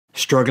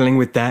Struggling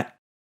with debt?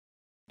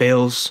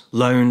 Bills,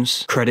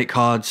 loans, credit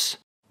cards?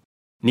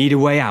 Need a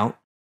way out?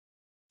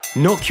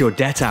 Knock your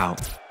debt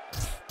out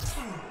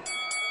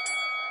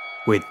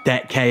with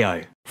Debt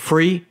KO.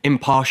 Free,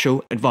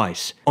 impartial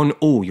advice on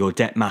all your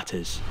debt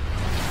matters.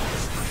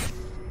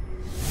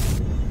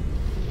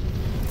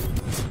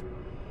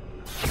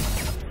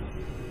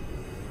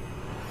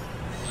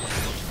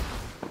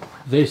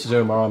 This is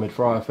AHMED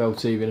for IFL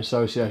TV in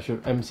association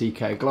with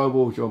MTK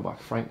Global, joined by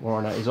Frank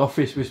Warren at his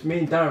office. With me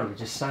and Darren were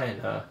just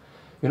saying,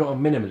 you're not a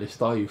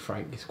minimalist, are you,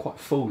 Frank? It's quite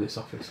full, this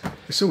office.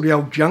 It's all the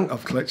old junk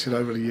I've collected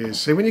over the years.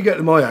 See, when you get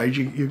to my age,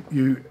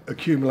 you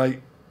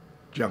accumulate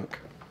junk.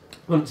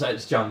 I wouldn't say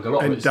it's junk, a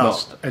lot of it's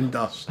dust, not. And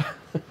dust.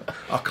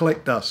 I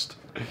collect dust.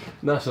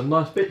 No, some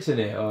nice bits in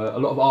here. A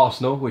lot of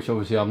Arsenal, which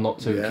obviously I'm not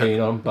too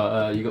keen on,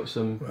 but you got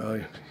some...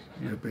 Well,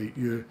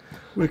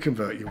 we'll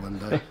convert you one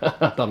day.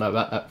 I don't know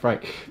about that,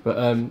 Frank. But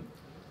a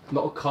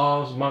lot of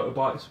cars,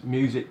 motorbikes,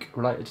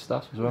 music-related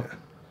stuff as well. Yeah.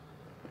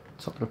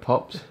 Top of the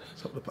Pops.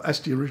 That's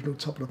the original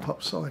Top of the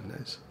Pops sign,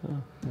 there's.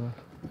 Oh, yeah.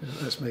 Yeah,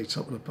 that's me,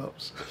 Top of the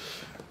Pops.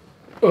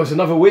 Well, it's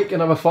another week,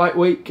 another fight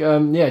week.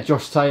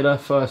 Josh Taylor,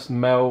 first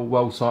male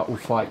world title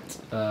fight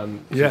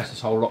since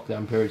this whole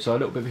lockdown period. So a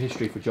little bit of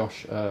history for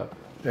Josh. It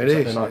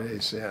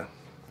is, yeah.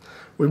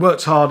 We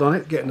worked hard on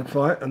it, getting the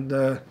fight, and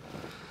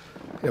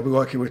we're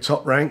working with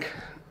Top Rank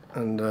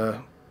and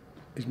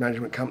his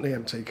management company,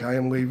 MTK,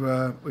 and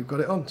we've got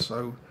it on.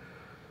 So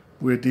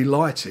we're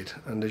delighted,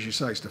 and as you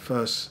say, it's the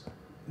first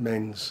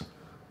men's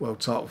world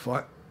title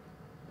fight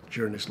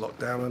during this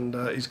lockdown,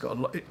 and he's got a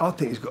lot. I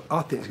think it's going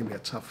to be a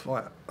tough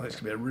fight. I think it's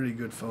going to be a really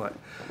good fight.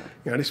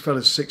 You know, this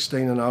fella's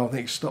 16-0. I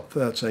think he's stopped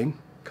 13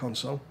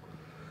 console,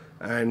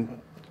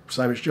 and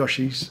same as Josh,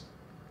 he's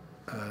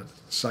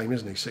same,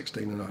 isn't he?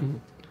 16-0. Mm-hmm.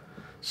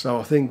 So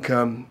I think,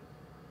 and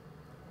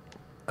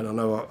I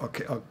know I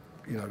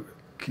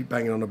keep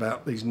banging on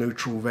about these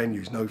neutral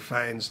venues, no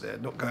fans there,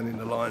 not going in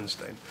the Lions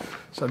Den.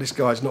 So this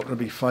guy's not going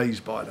to be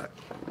fazed by that.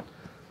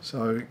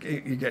 So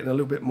you're getting a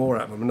little bit more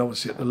out of him, and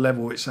obviously at the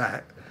level it's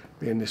at,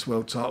 being this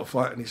world title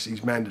fight and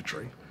he's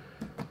mandatory,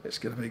 it's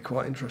going to be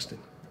quite interesting.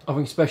 I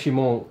think especially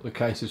more the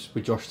case is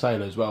with Josh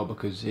Taylor as well,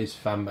 because his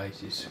fan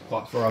base is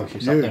quite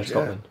ferocious up there in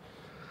Scotland.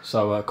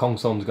 So Kong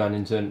Song's going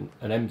into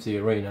an empty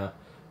arena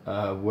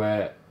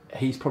where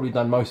he's probably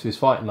done most of his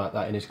fighting like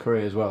that in his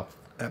career as well.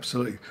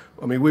 Absolutely.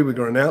 I mean, we were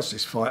going to announce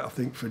this fight, I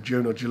think, for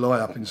June or July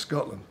up in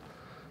Scotland,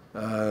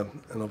 and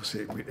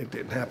obviously it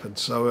didn't happen.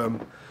 So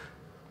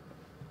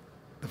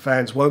the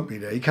fans won't be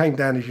there. He came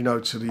down, as you know,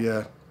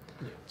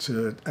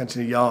 to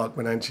Anthony Yard,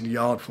 when Anthony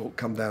Yard fought,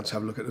 come down to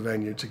have a look at the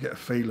venue to get a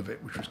feel of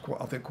it, which was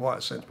quite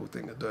a sensible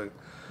thing to do.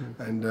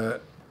 And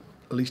at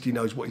least he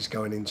knows what he's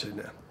going into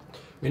now.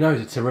 We know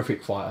he's a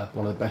terrific fighter,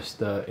 one of the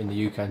best in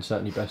the UK and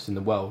certainly best in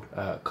the world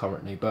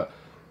currently. But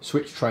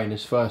switch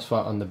trainers, first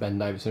fight under Ben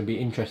Davis, it'll be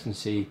interesting to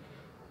see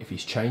if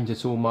he's changed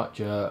at all much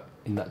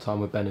in that time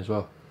with Ben as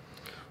well.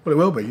 Well, it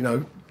will be,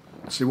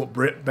 see what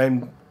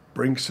Ben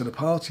brings to the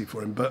party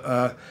for him.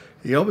 But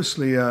he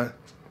obviously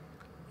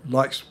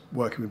likes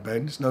working with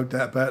Ben. There's no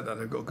doubt about that.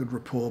 They've got a good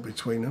rapport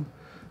between them,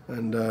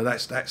 and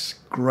that's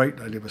great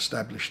that they've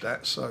established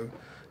that. So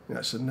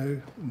it's a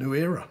new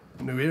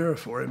era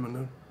for him,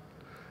 and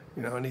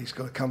and he's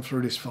got to come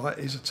through this fight.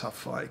 It's a tough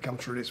fight. He come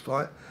through this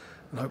fight,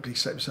 and hopefully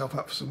set himself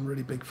up for some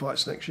really big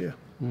fights next year.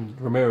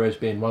 Ramirez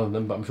being one of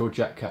them, but I'm sure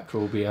Jack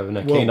Catterall will be having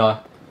a keen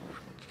eye.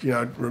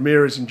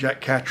 Ramirez and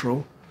Jack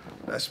Catterall,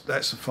 that's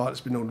a fight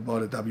that's been ordered by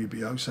the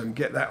WBO, so we can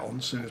get that on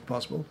as soon as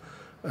possible.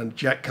 And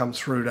Jack comes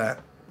through that.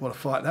 What a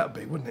fight that would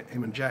be, wouldn't it?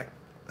 Him and Jack.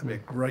 That'd be a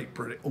great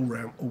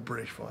all-round,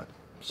 all-British fight.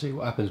 See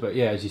what happens, but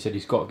as you said,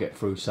 he's got to get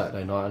through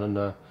Saturday night,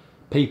 and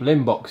people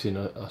in boxing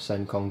are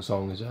saying Kong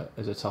Song is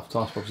a tough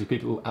task. Obviously,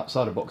 people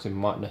outside of boxing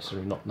might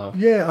necessarily not know.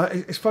 Yeah,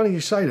 it's funny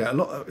you say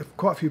that.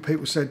 Quite a few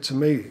people said to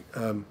me,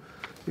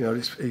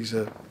 he's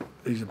a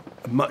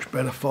much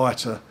better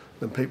fighter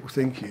than people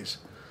think he is.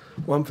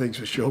 One thing's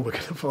for sure, we're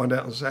going to find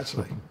out on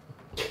Saturday.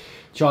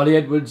 Charlie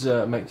Edwards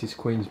makes his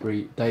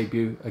Queensbury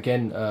debut.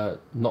 Again,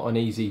 not an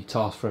easy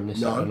task for him this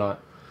Saturday night.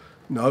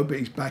 No, but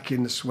he's back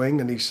in the swing,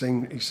 and he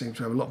seems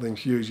to have a lot of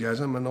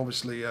enthusiasm, and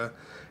obviously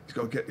he's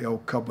got to get the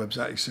old cobwebs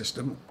out of his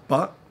system.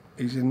 But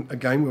he's in a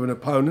game with an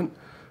opponent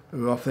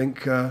who I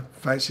think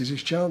fancies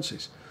his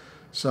chances.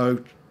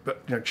 So,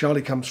 but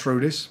Charlie comes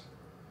through this.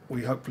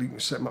 We hopefully can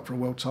set him up for a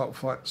world title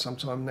fight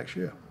sometime next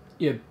year.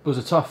 Yeah, it was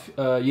a tough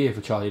year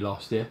for Charlie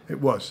last year. It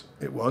was,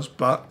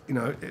 but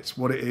it's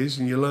what it is,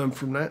 and you learn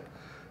from that.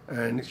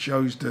 And it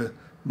shows the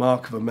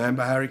mark of a man,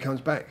 but how he comes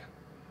back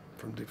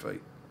from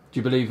defeat. Do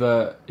you believe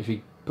if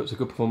he puts a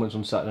good performance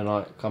on Saturday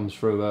night, comes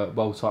through a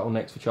world title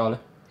next for Charlie?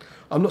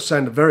 I'm not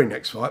saying the very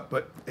next fight,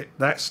 but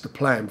that's the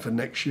plan for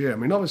next year. I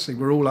mean, obviously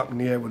we're all up in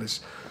the air with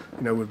this,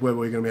 with where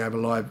we're going to be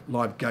having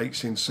live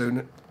gates in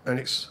soon, and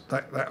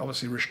that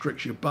obviously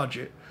restricts your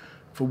budget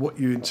for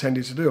what you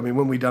intended to do. I mean,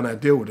 when we done our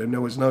deal with him,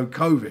 there was no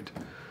COVID,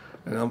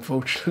 and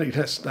unfortunately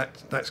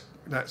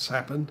that's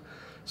happened.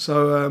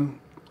 So.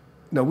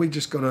 No, we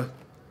just got to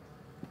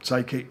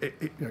take it,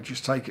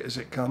 just take it as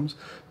it comes.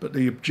 But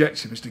the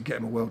objective is to get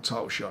him a world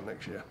title shot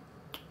next year.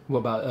 What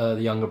about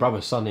the younger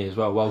brother, Sonny, as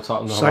well? World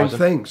title on the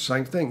horizon?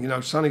 Same thing. You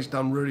know, Sonny's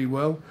done really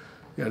well.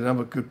 He had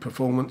another good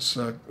performance,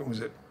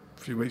 was it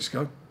a few weeks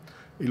ago?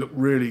 He looked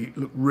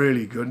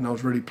really good, and I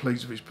was really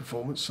pleased with his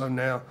performance. So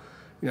now,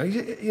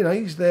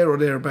 he's there or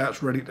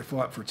thereabouts, ready to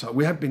fight for a title.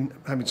 We have been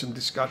having some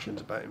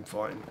discussions about him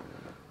fighting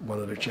one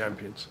of the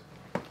champions.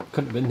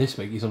 Couldn't have been this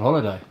week. He's on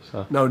holiday.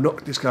 So. No,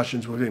 not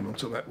discussions with him. I'm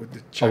talking about with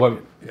the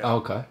champion.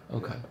 Okay,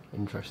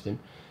 interesting.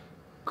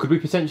 Could we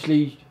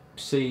potentially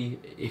see,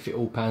 if it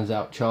all pans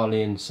out,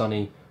 Charlie and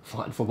Sonny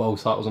fighting for world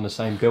titles on the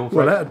same bill?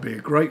 Well, that would be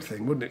a great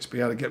thing, wouldn't it? To be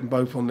able to get them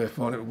both on there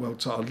fighting for world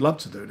title. I'd love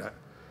to do that.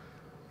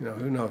 You know,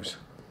 who knows?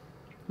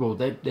 Well,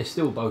 they're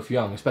still both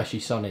young, especially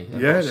Sonny.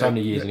 They've got so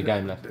many years in the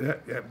game left.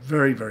 Yeah,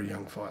 very, very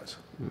young fighters.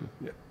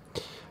 Yeah.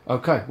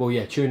 Okay, well,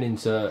 yeah, tune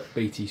into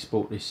BT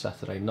Sport this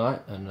Saturday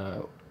night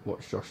and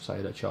watch Josh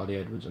Taylor, Charlie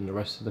Edwards and the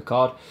rest of the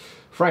card.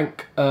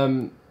 Frank,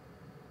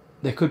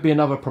 there could be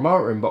another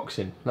promoter in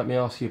boxing. Let me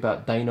ask you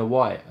about Dana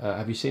White.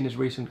 Have you seen his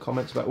recent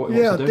comments about what he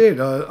wants to do? Yeah,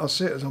 I did. I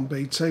see it was on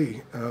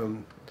BT.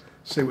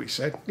 See what he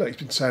said. Look, he's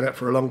been saying that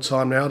for a long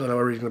time now. I don't know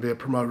whether he's going to be a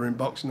promoter in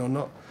boxing or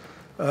not.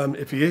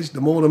 If he is,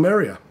 the more the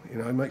merrier. You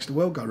know, it makes the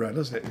world go round,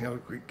 doesn't it? You know,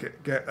 we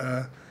get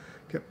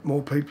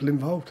more people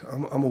involved.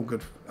 I'm all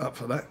good up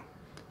for that.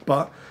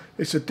 But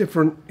it's a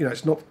different. You know,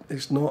 it's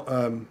not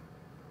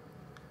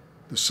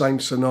the same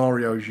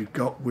scenarios you've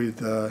got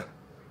with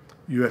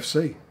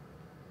UFC.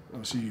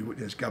 Obviously,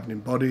 there's governing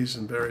bodies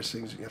and various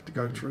things that you have to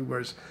go through.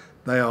 Whereas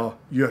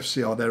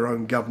UFC are their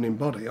own governing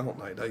body,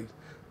 aren't they?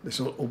 They're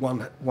sort of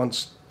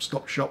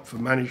one-stop shop for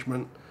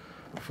management,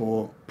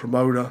 for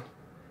promoter,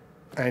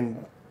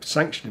 and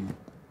sanctioning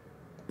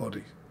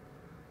body.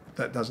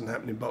 That doesn't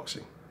happen in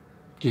boxing.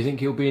 Do you think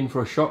he'll be in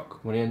for a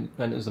shock when he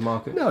enters the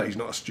market? No, he's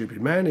not a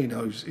stupid man. He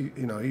knows.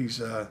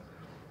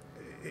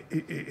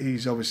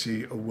 He's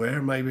obviously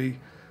aware. Maybe,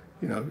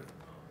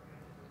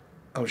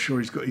 I'm sure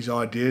he's got his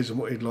ideas and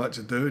what he'd like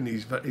to do, and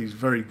he's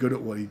very good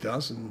at what he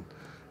does,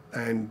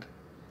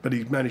 but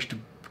he's managed to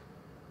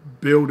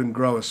build and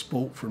grow a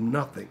sport from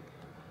nothing.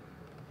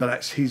 But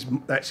that's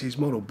his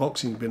model.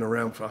 Boxing's been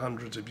around for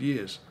hundreds of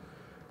years,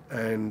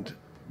 and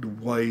the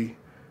way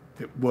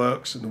it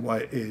works and the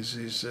way it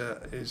is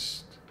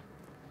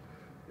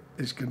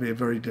going to be a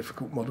very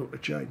difficult model to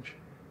change.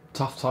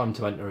 Tough time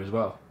to enter as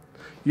well.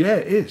 Yeah,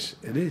 it is.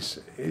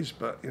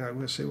 But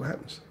we'll see what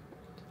happens.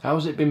 How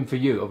has it been for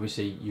you?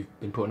 Obviously, you've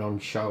been putting on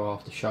show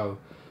after show,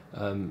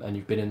 and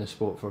you've been in the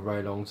sport for a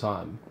very long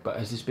time. But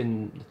has this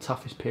been the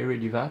toughest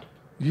period you've had?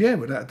 Yeah,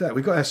 without doubt.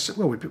 We're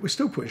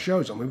still putting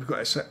shows on.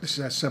 This is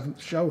our 7th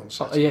show on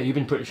Saturday. Yeah, you've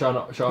been putting show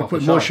after show. We're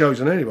putting more shows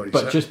than anybody.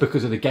 But just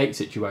because of the gate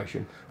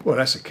situation. Well,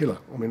 that's a killer.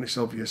 I mean, it's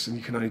obvious, and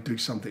you can only do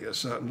something at a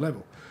certain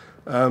level.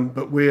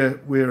 But we're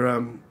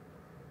going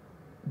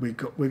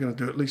to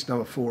do at least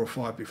another 4 or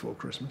 5 before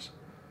Christmas.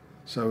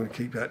 So we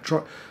keep that.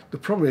 The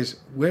problem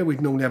is, where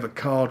we'd normally have a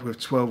card with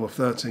 12 or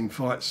 13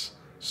 fights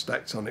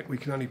stacked on it, we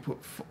can only put,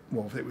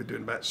 I think we're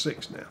doing about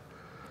 6 now.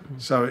 Mm-hmm.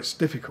 So it's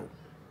difficult.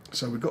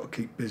 So we've got to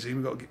keep busy.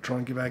 We've got to try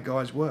and give our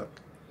guys work.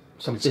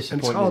 Some and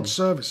it's hard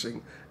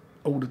servicing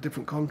all the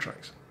different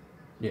contracts.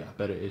 Yeah, I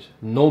bet it is.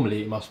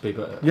 Normally it must be,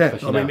 but yeah,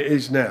 I mean, it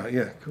is now.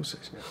 Yeah, of course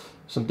it is now.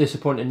 Some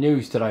disappointing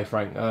news today,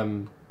 Frank.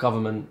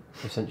 Government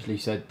essentially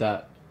said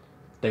that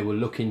they were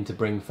looking to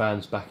bring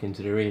fans back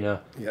into the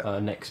arena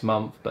next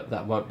month, but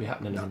that won't be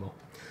happening anymore.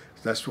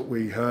 That's what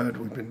we heard.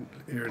 We've been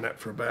hearing that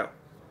for about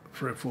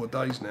 3 or 4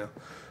 days now.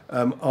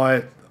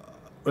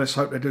 Let's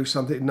hope they do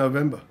something in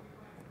November.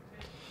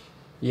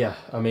 Yeah,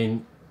 I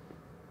mean,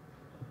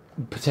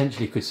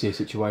 potentially could see a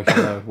situation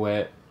though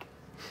where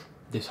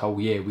this whole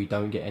year we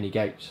don't get any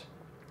gates.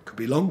 Could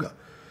be longer.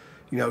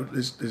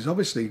 There's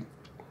obviously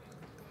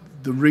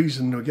the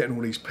reason we're getting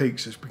all these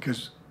peaks is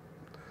because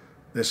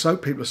people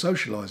are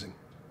socialising.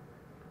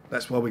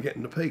 That's why we're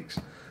getting the peaks,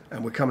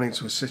 and we're coming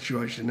into a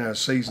situation now, a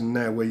season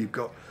now where you've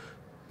got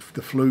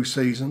the flu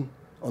season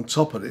on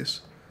top of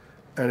this,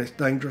 and it's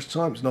dangerous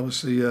times. And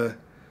obviously,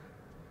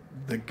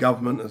 the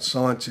government and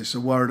scientists are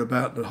worried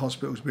about the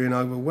hospitals being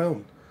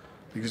overwhelmed,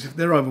 because if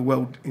they're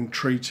overwhelmed in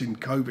treating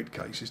COVID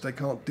cases, they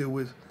can't deal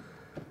with,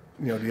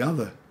 the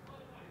other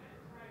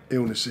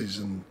illnesses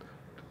and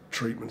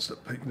treatments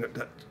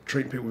that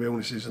treat people with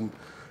illnesses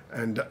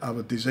and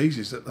other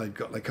diseases that they've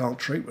got. They can't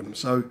treat with them.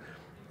 So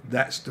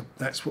that's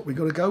what we've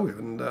got to go with.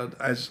 And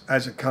as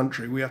a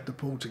country, we have to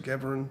pull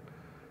together. And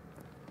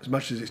as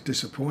much as it's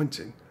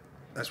disappointing,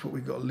 that's what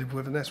we've got to live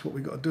with, and that's what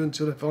we've got to do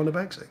until they find a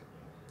vaccine.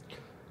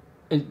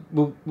 And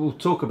we'll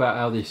talk about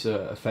how this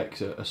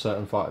affects a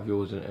certain fight of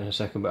yours in a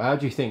second. But how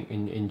do you think,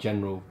 in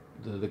general,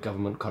 the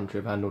government country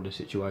have handled the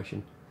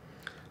situation?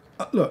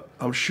 Look,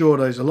 I'm sure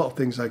there's a lot of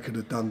things they could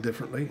have done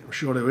differently. I'm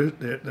sure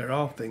there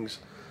are things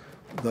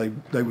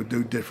they would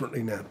do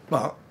differently now.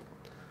 But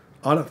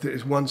I don't think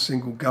there's one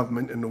single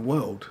government in the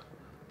world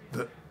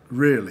that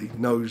really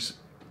knows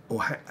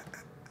or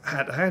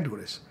how to handle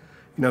this.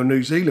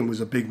 New Zealand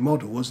was a big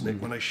model, wasn't it?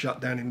 When they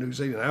shut down in New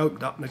Zealand, they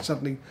opened up and they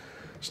suddenly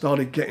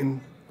started getting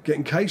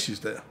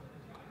cases there.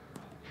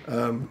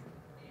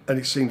 and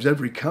it seems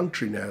every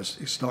country now is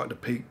starting to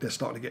peak. They're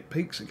starting to get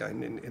peaks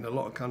again in a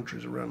lot of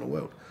countries around the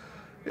world.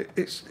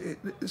 It's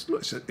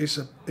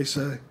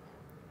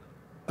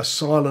a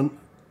silent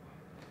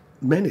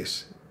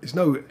menace. There's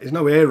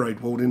no air raid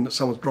warning that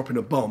someone's dropping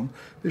a bomb.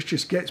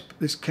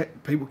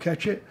 People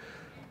catch it,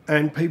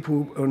 and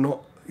people are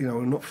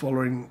not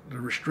following the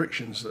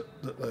restrictions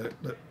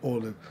that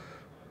or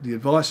the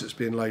advice that's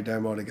being laid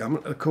down by the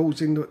government are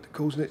causing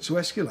it to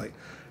escalate.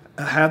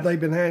 How they've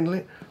been handling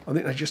it, I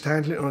think they just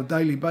handle it on a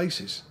daily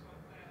basis.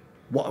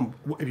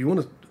 If you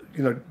want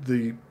to,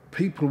 the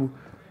people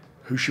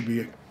who should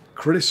be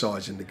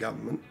criticising the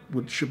government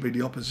should be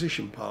the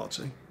opposition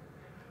party,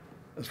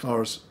 as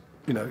far as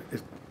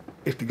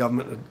if the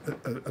government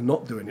are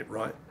not doing it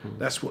right.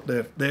 That's what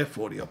they're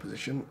for, the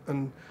opposition.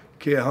 And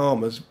Keir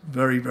Harmer's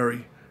very,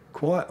 very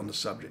quiet on the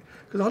subject,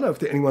 because I don't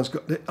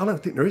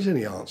think there is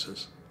any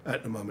answers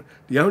at the moment.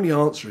 The only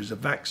answer is a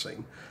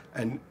vaccine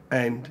and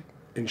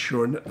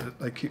ensuring that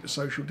they keep the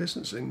social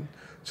distancing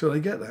till they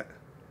get that.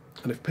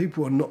 And if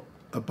people are not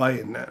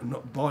obeying that and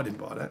not abiding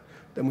by that,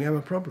 then we have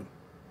a problem.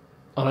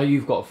 I know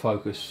you've got to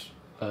focus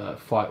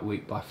fight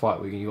week by fight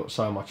week, and you've got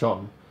so much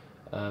on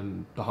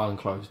behind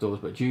closed doors,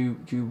 but do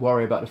you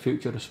worry about the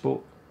future of the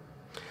sport?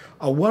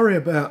 I worry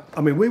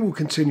about, we will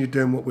continue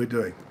doing what we're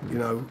doing.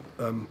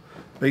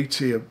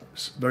 BT are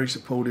very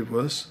supportive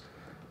with us,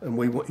 and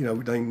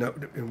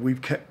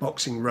we've kept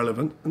boxing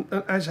relevant, and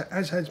as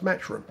has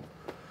Matchroom.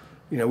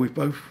 We've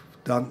both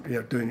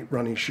done,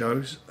 running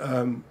shows.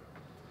 I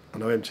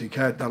know MTK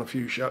had done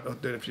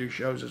doing a few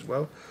shows as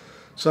well.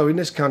 So in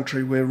this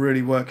country, we're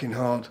really working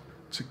hard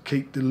to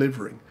keep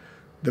delivering.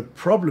 The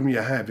problem you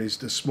have is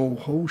the small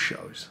hall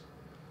shows.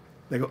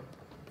 We got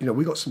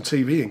some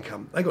TV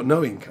income. They got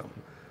no income.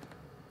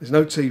 There's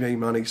no TV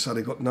money, so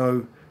they got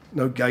no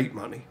gate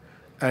money.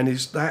 And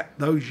is that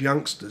those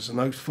youngsters and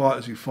those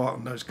fighters who fight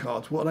on those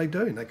cards? What are they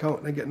doing? They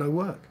get no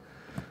work.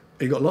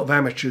 You got a lot of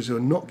amateurs who are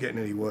not getting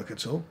any work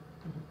at all.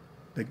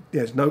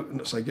 They're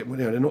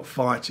not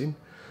fighting.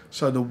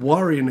 So the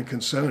worry and the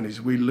concern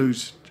is we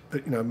lose,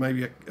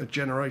 maybe a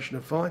generation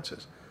of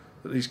fighters.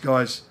 That these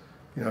guys,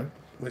 when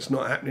it's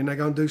not happening, they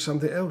go and do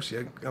something else.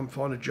 Go and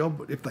find a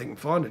job, if they can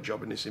find a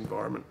job in this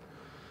environment.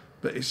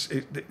 But it's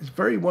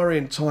very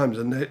worrying times,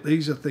 and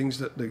these are things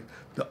that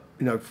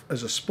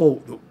as a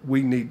sport, that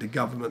we need the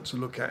government to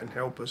look at and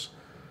help us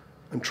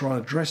and try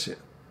and address it.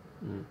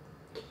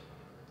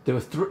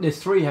 There's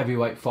 3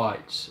 heavyweight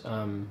fights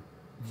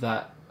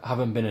that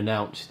haven't been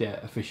announced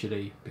yet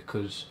officially,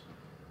 because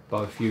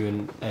both you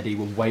and Eddie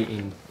were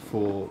waiting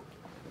for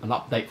an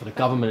update for the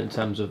government in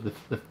terms of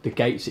the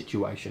gate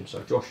situation.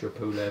 So Joshua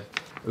Pulev,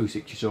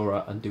 Usyk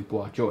Chisora and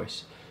Dubois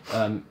Joyce.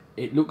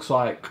 It looks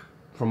like,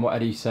 from what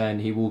Eddie's saying,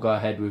 he will go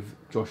ahead with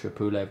Joshua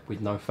Pulev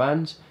with no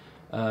fans.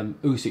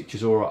 Usyk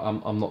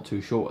Chisora, I'm not too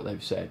sure what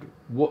they've said.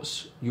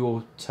 What's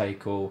your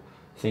take or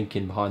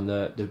thinking behind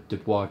the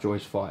Dubois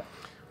Joyce fight?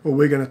 Well,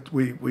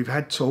 we've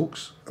had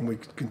talks, and we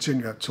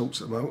continue to have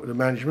talks at the moment with the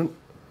management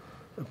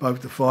of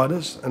both the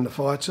fighters and the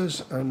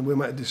fighters, and we'll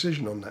make a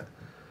decision on that.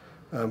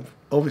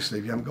 Obviously,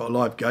 if you haven't got a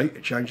live gate,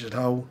 it changes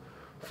the whole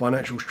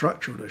financial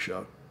structure of the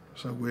show.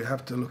 So we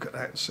have to look at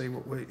that and see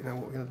what we're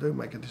going to do,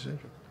 make a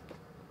decision.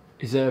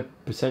 Is there a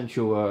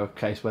potential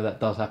case where that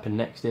does happen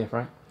next year,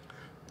 Frank?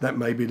 That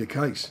may be the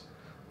case.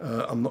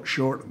 I'm not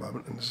sure at the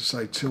moment, and as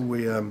I say, till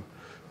we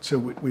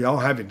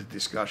are having the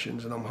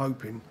discussions, and I'm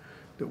hoping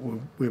that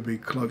we'll be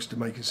close to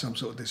making some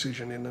sort of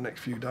decision in the next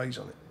few days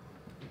on it.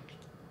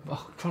 I'm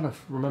trying to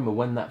remember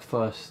when that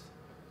first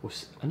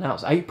was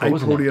announced. April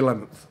the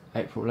 11th.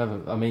 April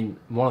 11th.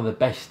 One of the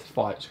best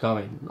fights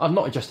going.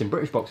 Not just in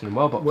British boxing, in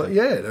world boxing. Well,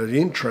 yeah, the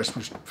interest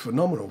was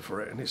phenomenal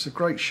for it, and it's a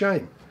great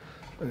shame.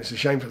 And it's a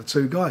shame for the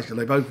 2 guys, because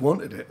they both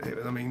wanted it.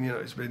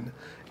 It's been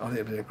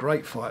a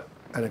great fight,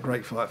 and a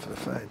great fight for the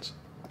fans.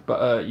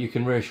 But you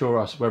can reassure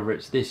us, whether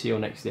it's this year or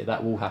next year,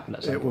 that will happen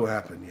at some point. It will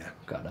happen, yeah.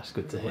 God, that's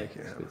good to hear.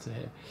 That's good to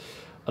hear.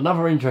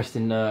 Another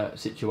interesting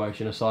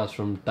situation, aside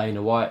from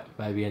Dana White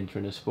maybe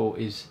entering the sport,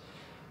 is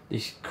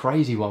this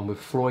crazy one with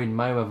Floyd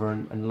Mayweather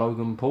and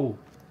Logan Paul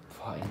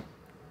fighting.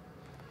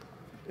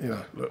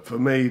 Look, for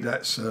me,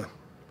 they're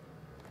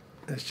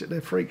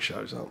freak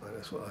shows, aren't they?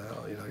 That's what they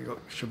are. You've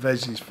got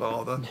Chavez's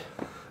father.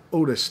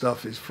 All this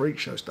stuff is freak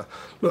show stuff.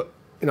 Look,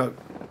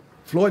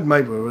 Floyd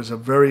Mayweather was a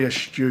very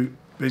astute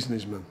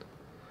businessman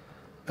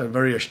and a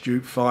very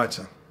astute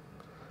fighter.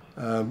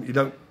 You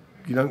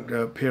don't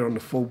appear on the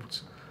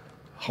Forbes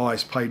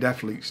highest paid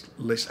athletes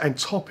list and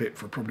top it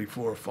for probably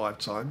 4 or 5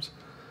 times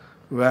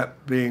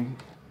without being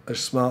as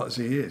smart as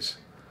he is.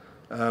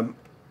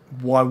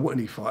 Why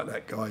wouldn't he fight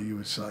that guy, you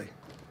would say?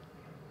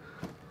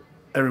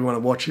 Everyone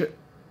will watch it.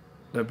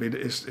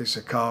 It's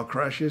a car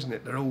crash, isn't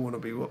it? They all want to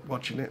be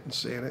watching it and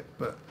seeing it.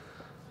 But,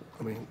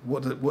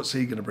 what's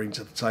he going to bring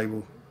to the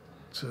table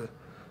to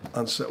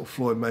unsettle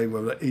Floyd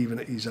Mayweather, even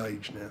at his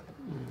age now?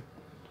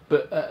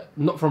 But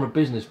not from a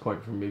business point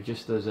of view,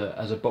 just as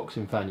a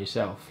boxing fan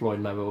yourself. Floyd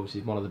Mayweather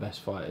obviously is one of the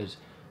best fighters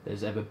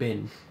there's ever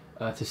been.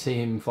 To see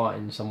him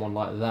fighting someone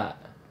like that,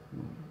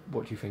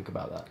 what do you think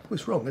about that? Well,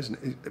 it's wrong,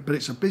 isn't it? But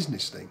it's a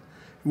business thing.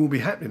 It won't be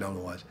happening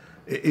otherwise.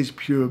 It is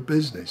pure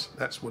business.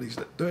 That's what he's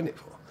doing it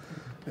for.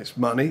 It's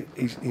money.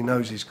 He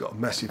knows he's got a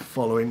massive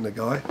following, the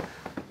guy.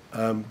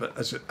 But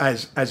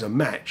as a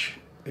match,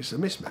 it's a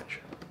mismatch.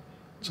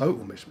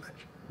 Total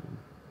mismatch.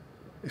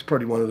 It's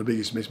probably one of the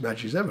biggest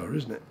mismatches ever,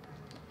 isn't it?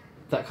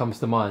 That comes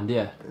to mind,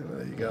 yeah.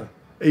 There you go.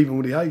 Even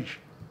with the age.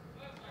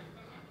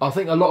 I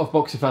think a lot of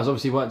boxing fans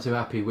obviously weren't too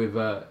happy with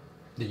the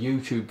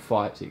YouTube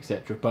fights,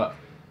 etc. But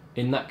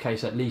in that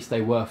case, at least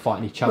they were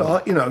fighting each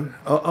other.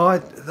 Well,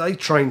 they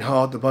trained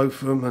hard, the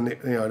both of them, and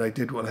they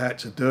did what they had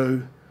to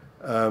do.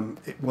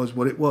 It was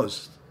what it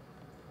was.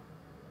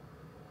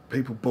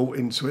 People bought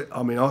into it.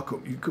 I mean, I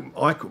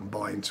couldn't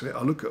buy into it.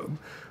 I look at them.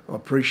 I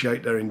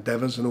appreciate their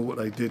endeavours and all what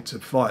they did to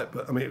fight,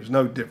 but I mean, it was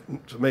no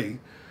different to me.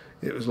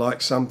 It was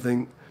like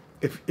something.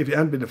 If it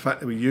hadn't been the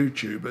fact they were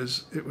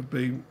YouTubers, it would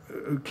be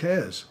who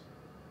cares?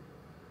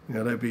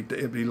 It'd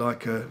be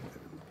like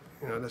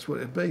that's what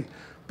it'd be.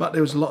 But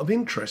there was a lot of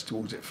interest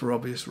towards it for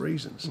obvious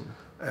reasons,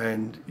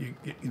 and you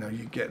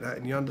get that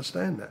and you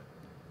understand that.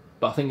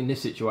 But I think in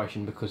this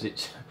situation, because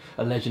it's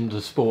a legend of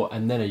the sport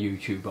and then a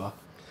YouTuber.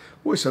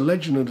 Well, it's a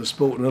legend of the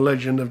sport and a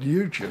legend of the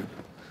YouTube.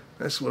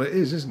 That's what it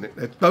is, isn't it?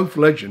 They're both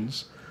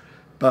legends,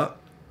 but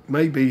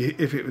maybe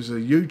if it was a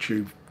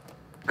YouTube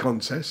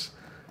contest,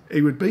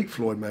 he would beat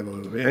Floyd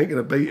Mayweather. He ain't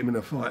going to beat him in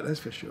a fight, that's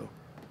for sure.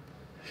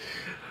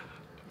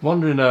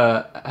 Wondering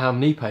how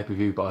many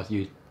pay-per-view buys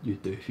you'd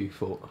do if you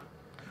fought.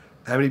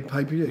 How many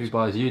pay-per-views? Who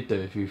buys you'd do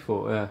if you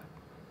fought, yeah.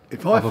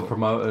 If I Other fought?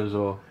 promoters,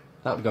 or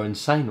that would go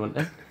insane, wouldn't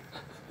it?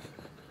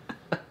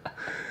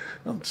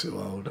 I'm too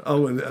old.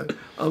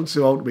 I'm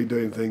too old to be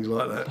doing things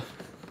like that.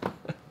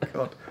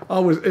 God, I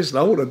would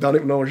have done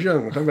it when I was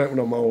young. I don't know when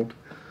I'm old.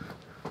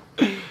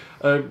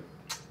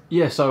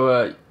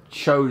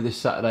 Show this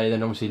Saturday.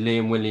 Then obviously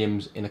Liam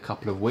Williams in a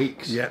couple of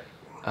weeks. Yeah.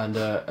 And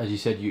as you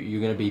said,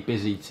 you're going to be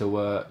busy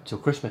till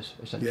Christmas,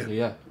 essentially.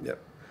 Yeah.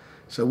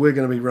 So we're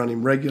going to be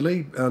running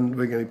regularly, and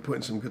we're going to be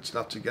putting some good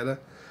stuff together.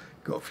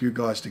 Got a few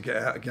guys to get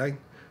out again,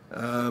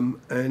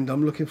 and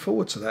I'm looking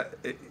forward to that.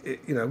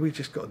 We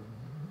just got to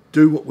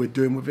do what we're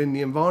doing within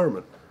the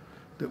environment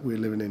that we're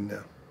living in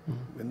now,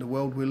 in the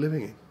world we're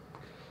living in.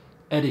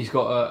 Eddie's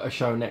got a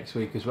show next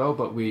week as well,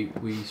 but we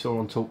saw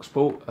on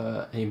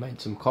TalkSport, he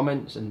made some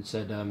comments and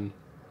said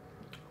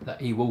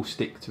that he will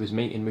stick to his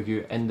meeting with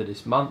you at the end of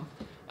this month,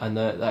 and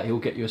that he'll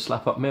get you a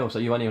slap-up meal, so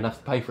you won't even have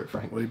to pay for it,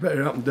 Frank. Well, you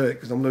better up and do it,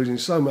 because I'm losing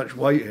so much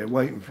weight here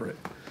waiting for it.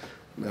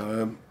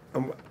 No,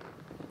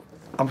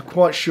 I'm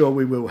quite sure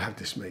we will have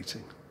this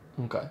meeting.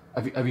 Okay.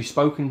 Have you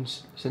spoken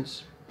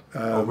since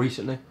or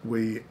recently?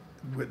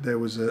 There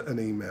was an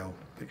email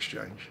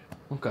exchange.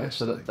 Okay,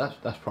 yesterday. So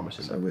that's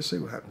promising. So we'll see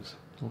what happens.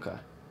 Okay.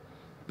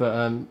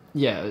 But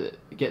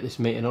get this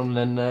meeting on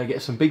and then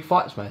get some big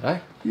fights made, eh?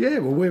 Yeah,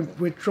 well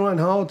we're trying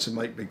hard to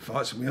make big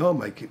fights, and we are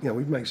making.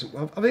 We've made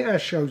some. I think our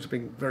shows have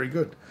been very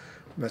good.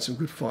 We've had some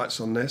good fights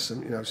on there.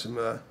 Some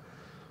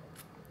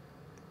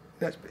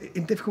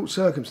in difficult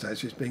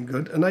circumstances, it's been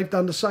good, and they've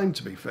done the same.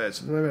 To be fair,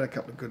 so they've had a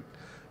couple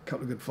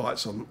of good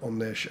fights on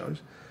their shows,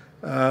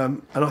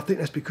 and I think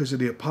that's because of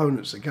the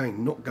opponents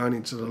again not going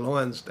into the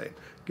Lions Den,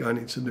 going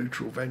into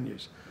neutral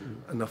venues,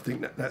 and I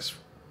think that's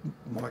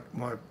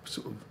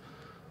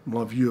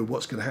my view of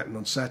what's going to happen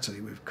on Saturday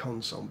with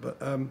Consom. But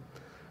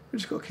we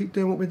just got to keep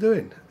doing what we're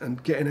doing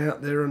and getting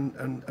out there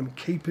and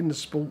keeping the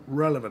sport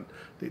relevant.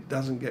 It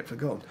doesn't get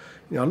forgotten.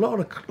 A lot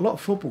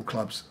of football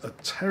clubs are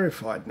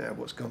terrified now of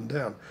what's gone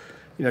down.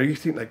 You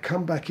think they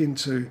come back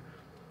into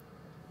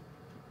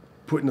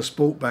putting the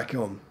sport back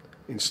on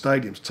in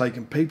stadiums,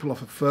 taking people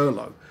off a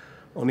furlough,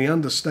 on the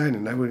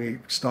understanding that when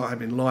you start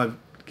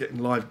getting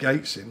live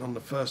gates in on the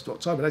 1st of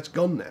October, that's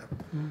gone now.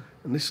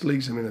 And this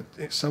leaves them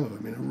some of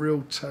them in a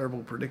real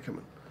terrible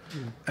predicament.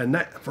 And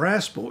that for our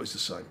sport is the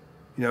same.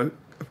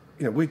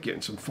 We're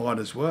getting some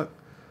fighters work,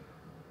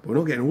 but we're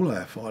not getting all of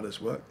our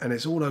fighters work. And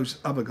it's all those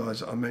other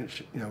guys that I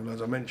mentioned,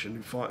 as I mentioned,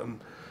 who fight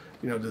on,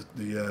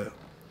 the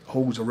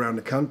halls around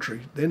the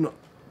country. They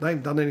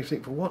haven't done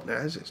anything for what now,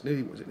 has it?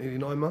 Was it nearly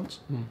 9 months?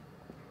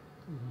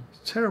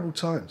 It's terrible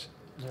times.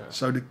 Yeah.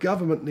 So the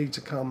government need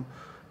to come.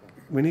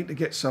 We need to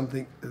get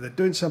something. They're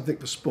doing something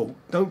for sport.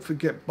 Don't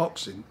forget,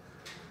 boxing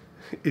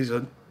is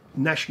a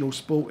national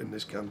sport in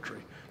this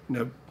country.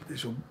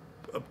 It's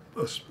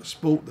a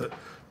sport that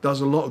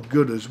does a lot of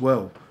good as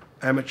well,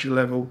 amateur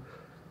level,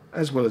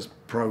 as well as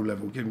pro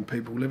level, giving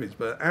people livings.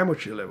 But at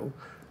amateur level,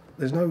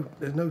 there's no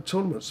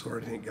tournaments or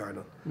anything going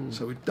on.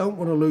 So we don't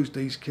want to lose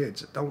these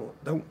kids. We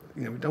don't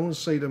want to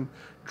see them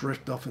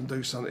drift off and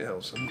do something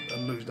else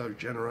and lose that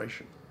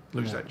generation.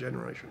 No,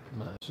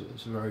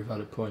 it's a very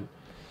valid point.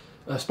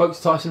 Spoke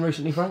to Tyson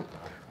recently, Frank?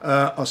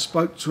 I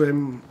spoke to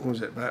him,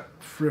 about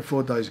 3 or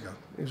 4 days ago.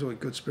 He was all in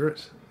good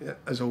spirits,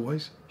 as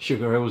always.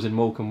 Sugar Hill was in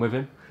Morecambe with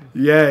him?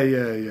 Yeah.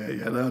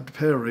 The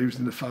pair of he was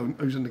in the phone,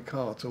 he was in the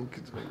car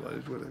talking to me while he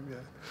was with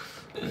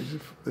him,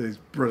 He's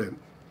brilliant.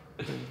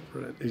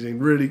 He's in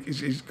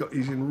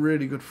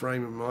really good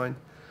frame of mind.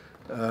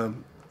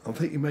 I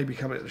think he may be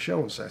coming to the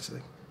show on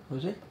Saturday.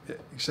 Was he? Yeah,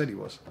 he said he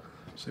was.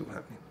 See what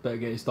happens. Better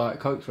get his Diet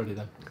Cokes ready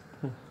then.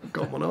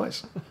 Got him on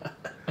ice.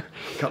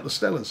 couple of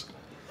Stellas.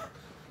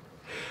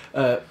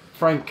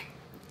 Frank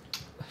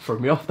threw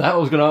me off that.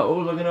 What was I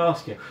going to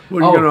ask you?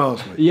 What are you going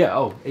to ask me?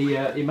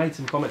 Yeah, he made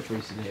some comments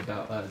recently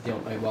about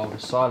Deontay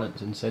Wilder's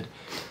silence and said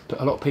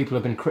a lot of people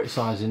have been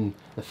criticising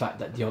the fact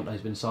that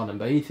Deontay's been silent,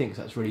 but he thinks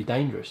that's really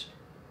dangerous.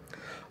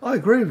 I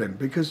agree with him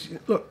because,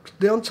 look,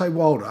 Deontay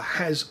Wilder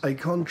has a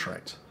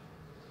contract.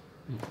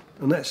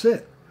 And that's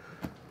it.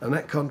 And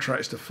that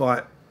contract's to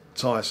fight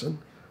Tyson.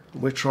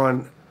 And we're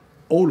trying,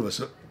 all of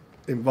us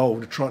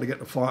involved, are trying to get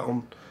the fight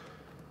on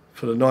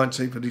for the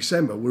 19th of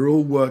December. We're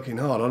all working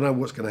hard. I don't know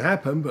what's going to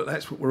happen, but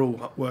that's what we're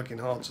all working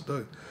hard to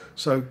do.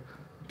 So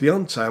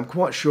Deontay, I'm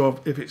quite sure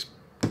if it's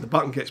the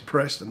button gets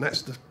pressed and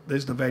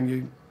there's the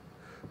venue,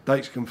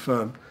 date's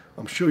confirmed,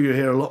 I'm sure you'll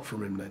hear a lot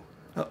from him then.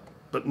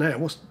 But now,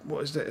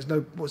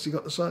 what's he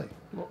got to say?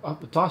 Well,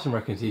 Tyson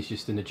reckons he's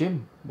just in the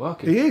gym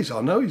working. He is.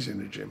 I know he's in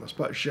the gym. I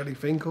spoke to Shelley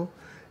Finkel,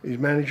 his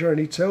manager, and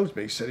he tells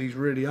me, he said he's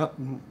really up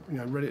and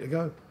ready to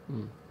go.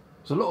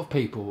 So a lot of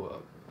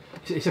people,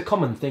 it's a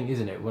common thing,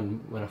 isn't it?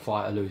 When a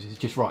fighter loses,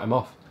 just write him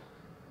off.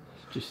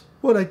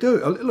 Well, they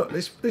do. Look,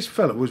 this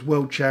fella was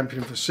world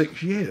champion for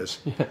 6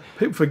 years. Yeah.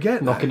 People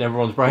forget knocking that.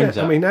 Everyone's brains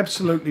out. I mean,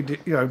 absolutely.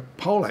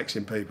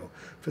 Poleaxing people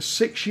for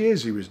 6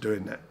 years. He was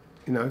doing that.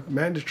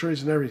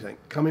 Mandatories and everything,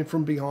 coming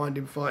from behind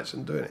in fights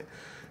and doing it.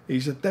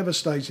 He's a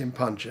devastating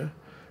puncher,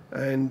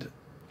 and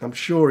I'm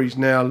sure he's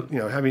now,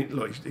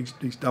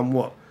 he's done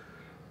what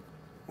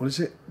is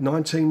it,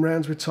 19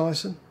 rounds with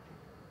Tyson?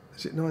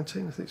 Is it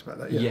 19? I think it's about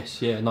that, yeah.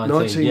 Yes, yeah,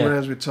 19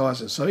 rounds with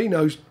Tyson. So he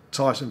knows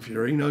Tyson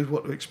Fury, he knows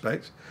what to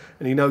expect,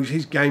 and he knows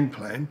his game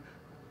plan,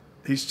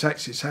 his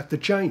tactics have to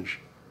change,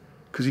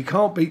 because he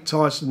can't beat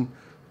Tyson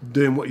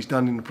doing what he's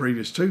done in the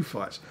previous 2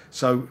 fights.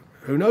 So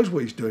who knows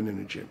what he's doing in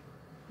the gym?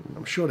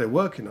 I'm sure they're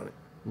working on it.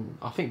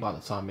 I think by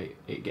the time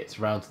it gets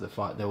around to the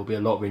fight, there will be a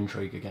lot of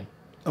intrigue again.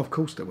 Of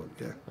course there will,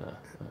 yeah.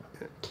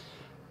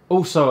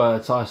 Also,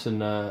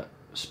 Tyson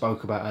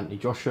spoke about Anthony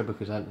Joshua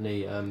because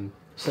Anthony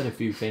said a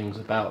few things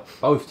about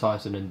both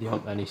Tyson and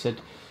Deontay, and he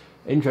said,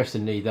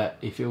 interestingly, that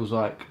he feels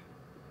like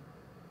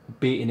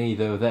beating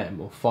either of them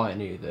or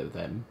fighting either of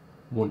them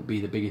wouldn't be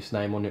the biggest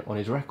name on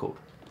his record.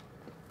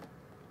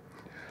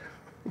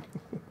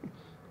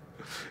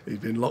 He's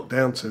been locked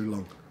down too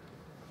long.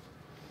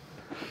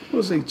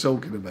 What's he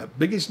talking about?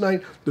 Biggest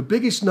name? The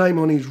biggest name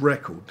on his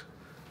record,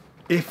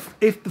 if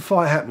the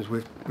fight happens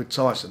with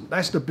Tyson,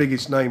 that's the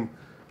biggest name.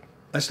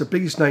 That's the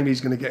biggest name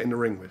he's going to get in the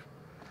ring with.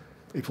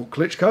 He fought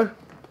Klitschko.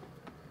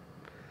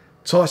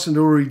 Tyson had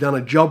already done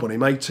a job on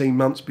him 18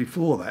 months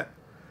before that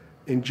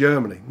in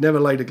Germany. Never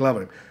laid a glove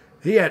on him.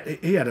 He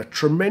had a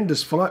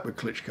tremendous fight with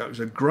Klitschko. It was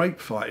a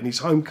great fight in his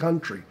home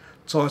country.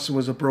 Tyson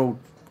was abroad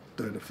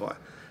doing the fight.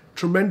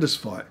 Tremendous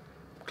fight.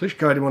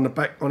 Klitschko had him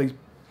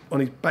on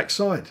his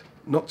backside.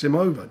 Knocked him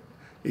over.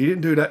 He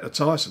didn't do that to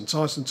Tyson.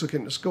 Tyson took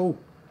him to school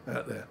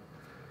out there.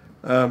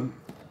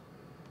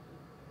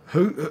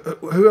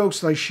 Who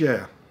else they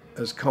share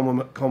as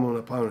common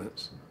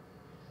opponents?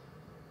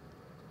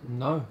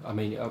 No, I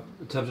mean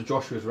in terms of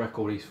Joshua's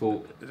record, he's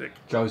fought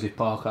Joseph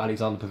Parker,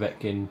 Alexander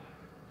Povetkin,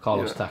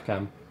 Carlos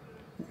Takam.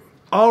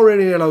 Are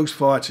any of those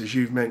fighters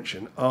you've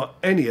mentioned, are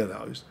any of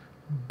those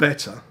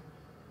better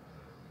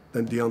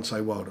than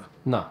Deontay Wilder?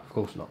 No, of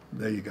course not.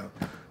 There you go.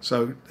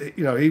 So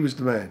he was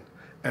the man.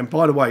 And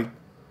by the way,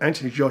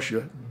 Anthony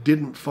Joshua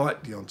didn't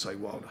fight Deontay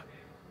Wilder.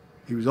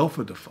 He was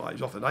offered the fight. He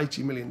was offered an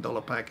 $80 million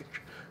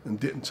package and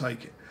didn't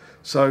take it.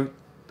 So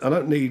I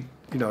don't need,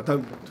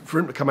 for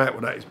him to come out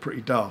with that is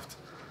pretty daft.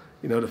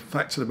 The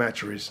fact of the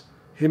matter is,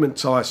 him and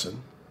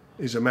Tyson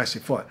is a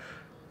massive fight.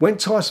 When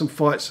Tyson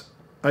fights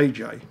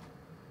AJ,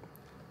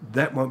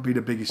 that won't be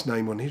the biggest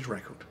name on his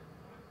record,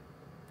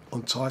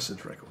 on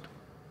Tyson's record.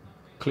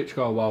 Klitschko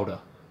or Wilder,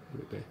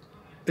 would it be?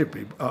 It'd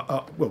be,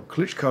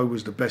 Klitschko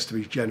was the best of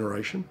his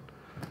generation,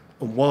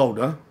 and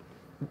Wilder,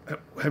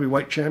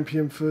 heavyweight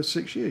champion for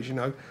 6 years.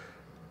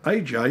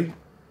 AJ,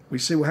 we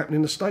see what happened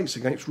in the States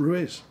against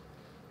Ruiz.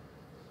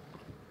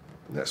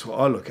 And that's what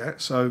I look at.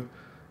 So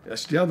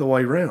that's the other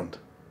way round.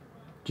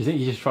 Do you think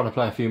he's just trying to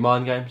play a few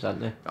mind games,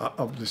 Anthony?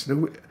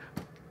 Listen,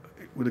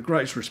 with the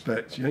greatest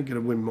respect, you ain't going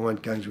to win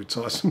mind games with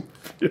Tyson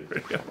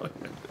Fury.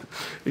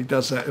 He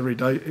does that every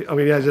day. I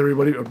mean, he has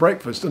everybody at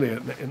breakfast, doesn't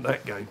he, in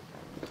that game?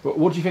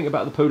 What do you think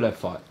about the Pulev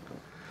fight?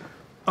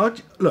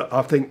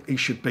 I think he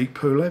should beat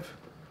Pulev.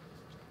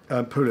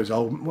 Pulev's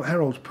old. How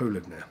old's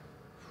Pulev now?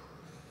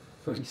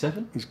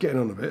 37. He's getting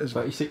on a bit, isn't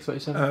 36,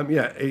 37.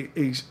 Yeah,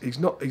 he's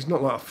not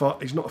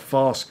a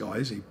fast guy,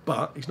 is he?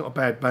 But he's not a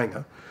bad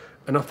banger.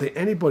 And I think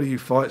anybody who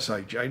fights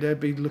AJ, they'd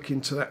be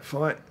looking to that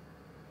fight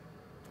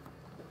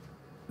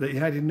that he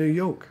had in New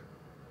York.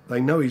 They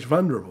know he's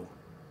vulnerable.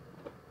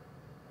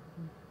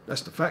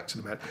 That's the fact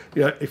of the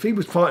matter. If he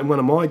was fighting one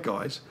of my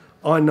guys,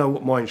 I know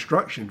what my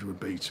instructions would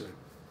be to him.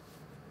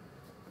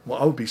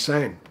 What I would be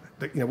saying,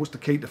 what's the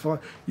key to fight?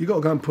 You got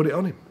to go and put it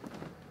on him.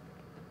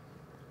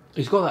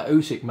 He's got that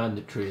Usyk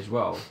mandatory as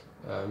well.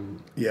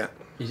 Yeah.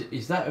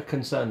 Is that a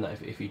concern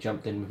that if he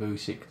jumped in with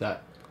Usyk,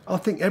 that? I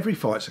think every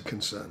fight's a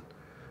concern.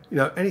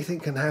 Anything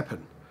can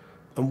happen,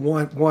 and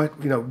why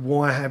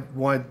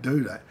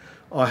do that?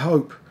 I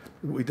hope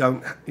that we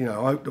don't, I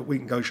hope that we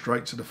can go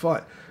straight to the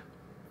fight.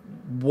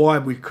 Why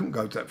we couldn't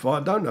go to that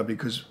fight, I don't know,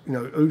 because,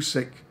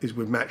 Usyk is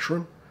with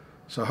Matchroom,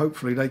 so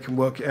hopefully they can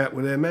work it out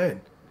with their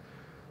man.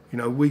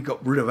 We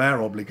got rid of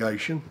our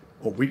obligation,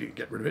 or we didn't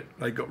get rid of it,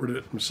 they got rid of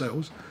it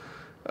themselves.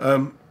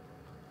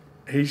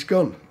 He's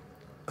gone,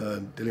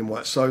 Dillian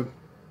Whyte. So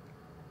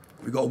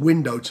we've got a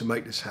window to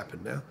make this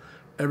happen now.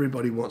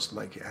 Everybody wants to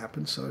make it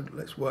happen, so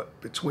let's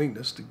work between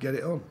us to get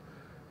it on.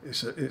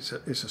 It's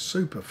a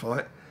super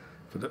fight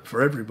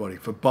for everybody,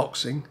 for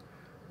boxing,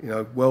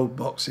 world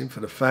boxing, for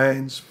the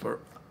fans, for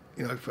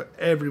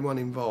everyone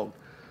involved.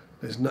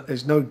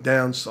 There's no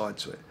downside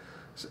to it.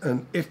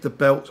 And if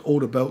all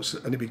the belts,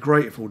 and it'd be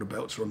great if all the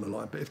belts are on the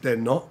line, but if they're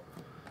not,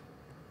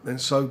 then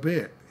so be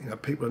it.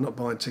 People are not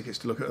buying tickets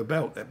to look at a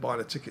belt; they're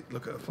buying a ticket to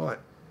look at a fight.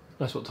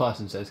 That's what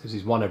Tyson says, because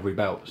he's won every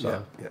belt.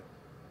 So. Yeah.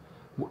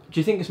 Do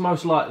you think it's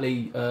most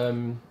likely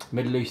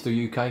Middle East or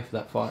UK for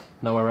that fight?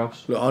 Nowhere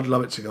else? Look, I'd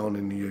love it to go on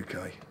in the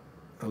UK.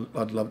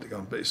 I'd love it to go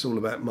on, but it's all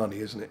about money,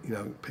 isn't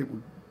it?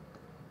 People,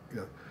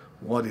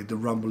 why did the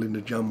Rumble in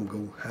the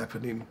Jungle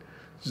happen in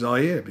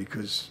Zaire?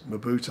 Because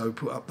Mobutu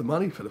put up the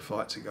money for the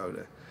fight to go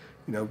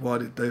there. Why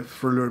did the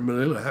Thriller in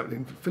Manila happen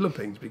in the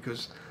Philippines?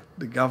 Because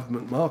the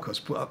government, Marcos,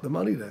 put up the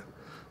money there.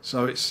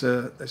 So that's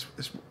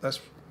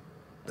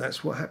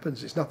what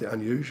happens. It's nothing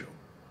unusual.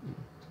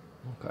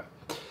 Okay.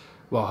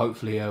 Well,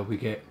 hopefully we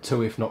get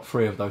 2, if not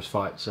 3, of those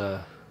fights.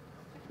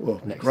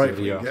 Next great if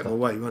we year can get after. them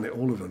away, won't it?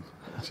 All of them.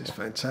 It's just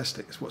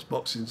fantastic. It's what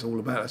boxing's all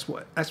about.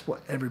 That's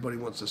what everybody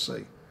wants to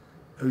see.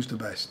 Who's the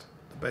best?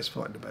 The best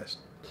fighting the best.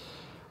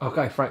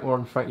 Okay, Frank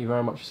Warren, thank you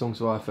very much for talking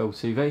to IFL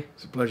TV.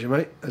 It's a pleasure,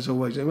 mate. As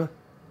always, Emma.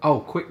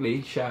 Oh,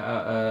 quickly, shout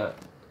out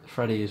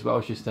Freddie as well.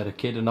 He's just had a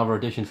kid, another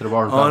addition to the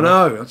Warren I family.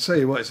 know. I'll tell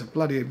you what, it's a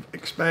bloody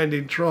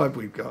expanding tribe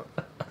we've got.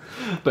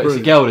 But it's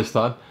a girl this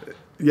time.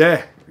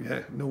 Yeah,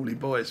 naughty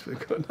boys. We've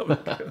got another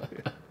girl.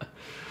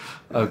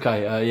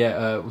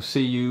 Okay, we'll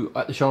see you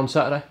at the show on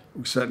Saturday.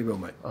 We certainly will,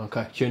 mate.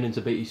 Okay, tune in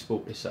to BT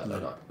Sport this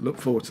Saturday night. Look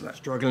forward to that.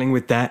 Struggling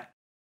with debt,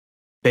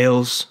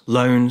 bills,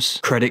 loans,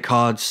 credit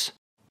cards.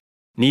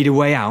 Need a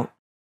way out?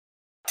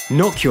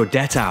 Knock your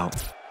debt out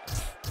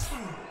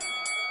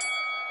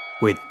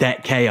with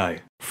Debt KO.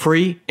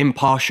 Free,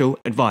 impartial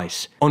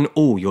advice on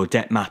all your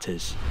debt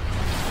matters.